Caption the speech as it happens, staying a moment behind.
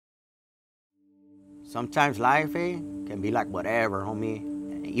Sometimes life, can be like whatever, homie.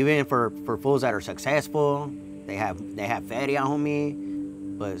 Even for fools that are successful, they have feria,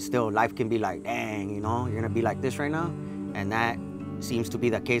 homie. But still, life can be like, dang, you know, you're gonna be like this right now. And that seems to be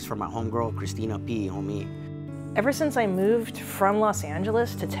the case for my homegirl, Christina P, homie. Ever since I moved from Los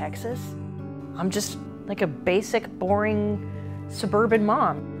Angeles to Texas, I'm just like a basic, boring suburban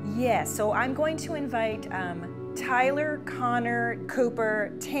mom. Yeah, so I'm going to invite Tyler, Connor,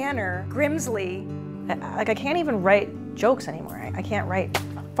 Cooper, Tanner, Grimsley. I can't even write jokes anymore. I can't write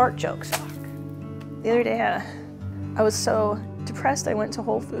fart jokes. The other day, I was so depressed, I went to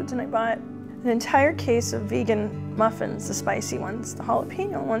Whole Foods and I bought an entire case of vegan muffins, the spicy ones, the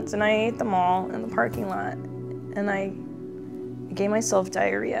jalapeno ones, and I ate them all in the parking lot. And I gave myself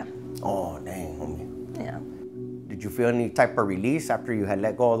diarrhea. Oh, dang, homie. Yeah. Did you feel any type of release after you had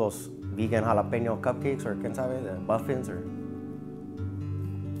let go of those vegan jalapeno cupcakes or quién sabe, the muffins or?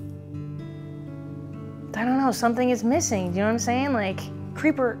 I don't know, something is missing, do you know what I'm saying? Like,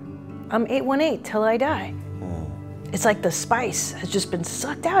 Creeper, I'm 818 till I die. It's like the spice has just been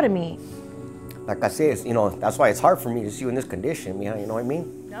sucked out of me. Like I said, you know, that's why it's hard for me to see you in this condition, Mija, you know what I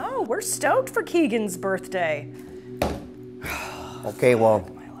mean? No, we're stoked for Keegan's birthday. Okay, well,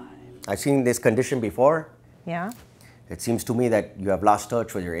 I've seen this condition before. Yeah? It seems to me that you have lost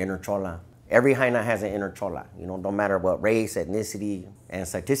touch with your inner chola. Every hyena has an inner chola, you know, no matter what race, ethnicity, and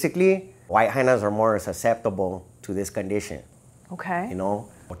statistically, white hyenas are more susceptible to this condition. Okay. You know,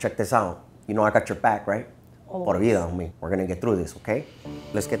 well, check this out. You know I got your back, right? Por vida, homie. We're gonna get through this, okay?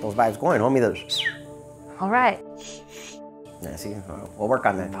 Let's get those vibes going, homie. All right. Yeah, see, we'll work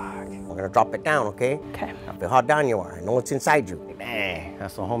on that. We're gonna drop it down, okay? Okay. I feel how down you are. I know what's inside you. Dang,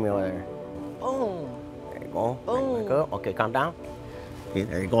 that's the homie over there. Boom. There you go. Boom. Good. Okay, calm down. Yeah,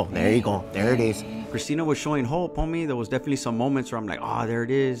 there you go. There you go. There it is. Christina was showing hope, homie. There was definitely some moments where I'm like, oh, there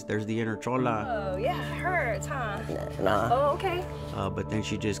it is. There's the inner chola. Oh, yeah, it hurts, huh? Nah. Oh, okay. But then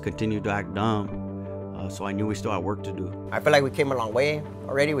she just continued to act dumb. So I knew we still had work to do. I feel like we came a long way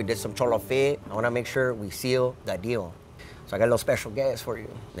already. We did some cholo fit. I want to make sure we seal the deal. So I got a little special guest for you.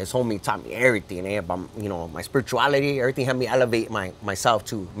 This homie taught me everything about, you know, my spirituality, everything helped me elevate myself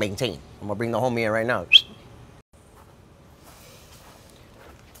to maintain. I'm gonna bring the homie in right now.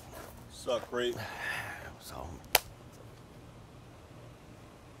 What's up, Creep? So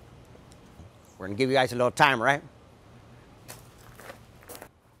we're gonna give you guys a little time, right?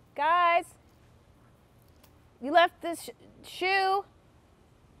 Guys, you left this shoe.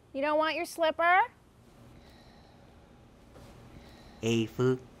 You don't want your slipper? Hey,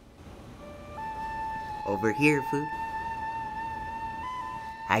 food. Over here, food.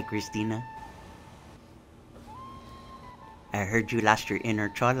 Hi, Christina. I heard you lost your inner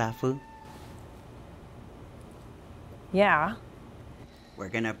chola, food. Yeah. We're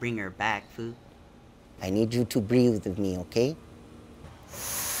gonna bring her back, food. I need you to breathe with me, okay?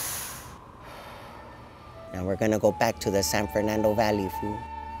 Now we're gonna go back to the San Fernando Valley, food.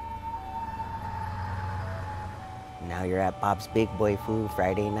 Now you're at Bob's Big Boy, food,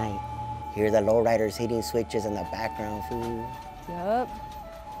 Friday night. Hear the lowriders hitting switches in the background, food. Yup.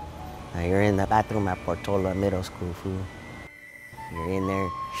 Now you're in the bathroom at Portola Middle School, food. You're in there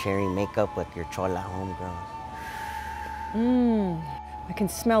sharing makeup with your chola homegirls. I can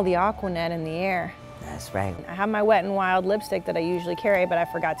smell the Aquanet in the air. That's right. I have my Wet n Wild lipstick that I usually carry, but I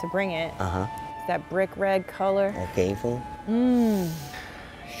forgot to bring it. Uh-huh. It's that brick red color. Okay, fool.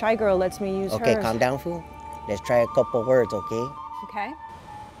 Shy Girl lets me use Okay, hers. calm down, fool. Let's try a couple words, okay? Okay.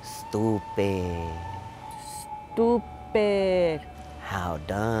 Stupid. Stupid. How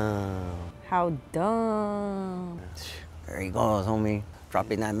dumb. How dumb. There he goes, homie.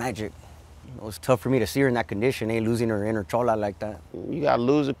 Dropping that magic. It was tough for me to see her in that condition, losing her inner chola like that. You gotta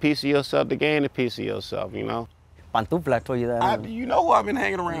lose a piece of yourself to gain a piece of yourself, you know? Pantufla told you that. You know who I've been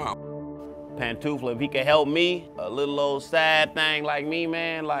hanging around. Pantufla, if he could help me, a little old sad thing like me,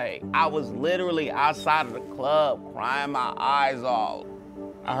 man, like, I was literally outside of the club crying my eyes off.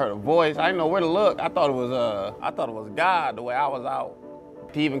 I heard a voice, I didn't know where to look. I thought it was God the way I was out.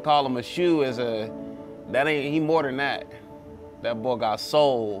 To even call him a shoe is he more than that. That boy got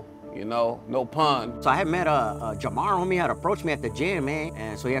soul. You know, no pun. So I had met Jamar, homie, had approached me at the gym, man.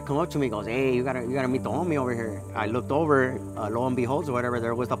 And so he had come up to me, goes, hey, you gotta meet the homie over here. I looked over, lo and behold, or whatever,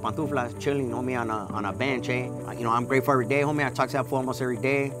 there was the Pantufla chilling, homie, on a bench, You know, I'm grateful every day, homie. I talk to that fool almost every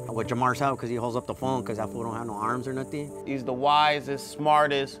day with Jamar's help, because he holds up the phone, because that fool don't have no arms or nothing. He's the wisest,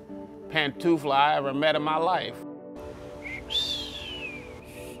 smartest Pantufla I ever met in my life.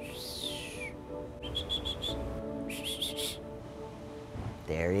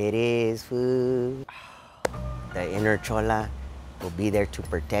 There it is, fool. The inner chola will be there to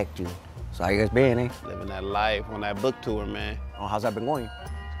protect you So how you guys been, eh? Living that life on that book tour, man. Oh, how's that been going?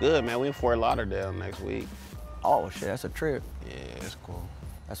 It's good, man. We in Fort Lauderdale next week. Oh, shit, that's a trip. Yeah, it's cool.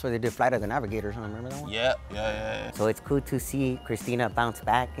 That's where they did Flight of the Navigators, huh? Remember that one? Yeah. So it's cool to see Christina bounce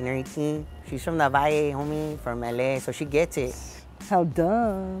back and everything. She's from the Valle, homie, from LA, so she gets it. How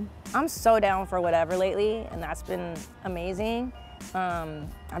dumb. I'm so down for whatever lately, and that's been amazing.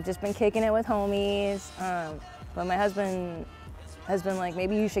 I've just been kicking it with homies, but my husband has been like,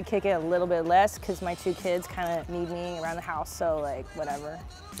 maybe you should kick it a little bit less because my 2 kids kind of need me around the house, so like, whatever.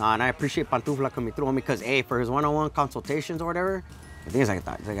 And I appreciate Pantufla coming through, homie, because, hey, for his one-on-one consultations or whatever, I think it's like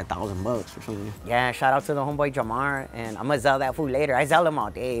 $1,000 or something. Yeah, shout out to the homeboy Jamar, and I'm gonna sell that food later. I sell him all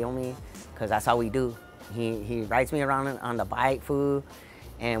day, homie, because that's how we do. He rides me around on the bike, food,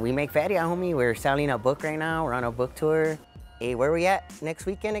 and we make feria, homie. We're selling a book right now. We're on a book tour. Hey, where we at next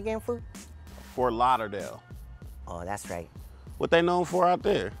weekend again, food? Fort Lauderdale. Oh, that's right. What they known for out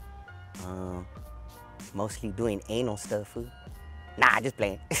there? Mostly doing anal stuff, food. Nah, just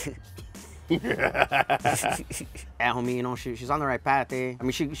playing. Yeah, homie, you know, she's on the right path, eh? I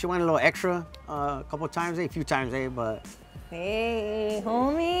mean, she went a little extra a couple of times, eh? A few times, eh? But... Hey,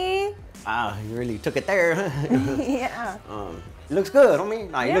 homie. Wow, you really took it there, huh? Yeah. It looks good, homie.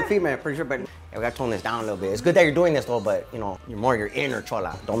 Nah, you look female, pretty sure, but yeah, we gotta tone this down a little bit. It's good that you're doing this, though, but, you know, you're more your inner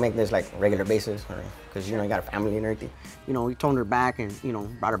chola. Don't make this, like, regular basis, because, you know, you got a family and everything. You know, we toned her back and, you know,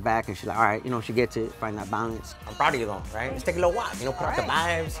 brought her back, and she's like, all right, you know, she gets it, find that balance. I'm proud of you, though, right? Let's take a little walk, you know, put out the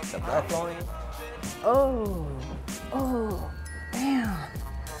vibes, the blood flowing. Oh, bam,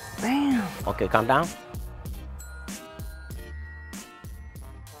 bam. Okay, calm down.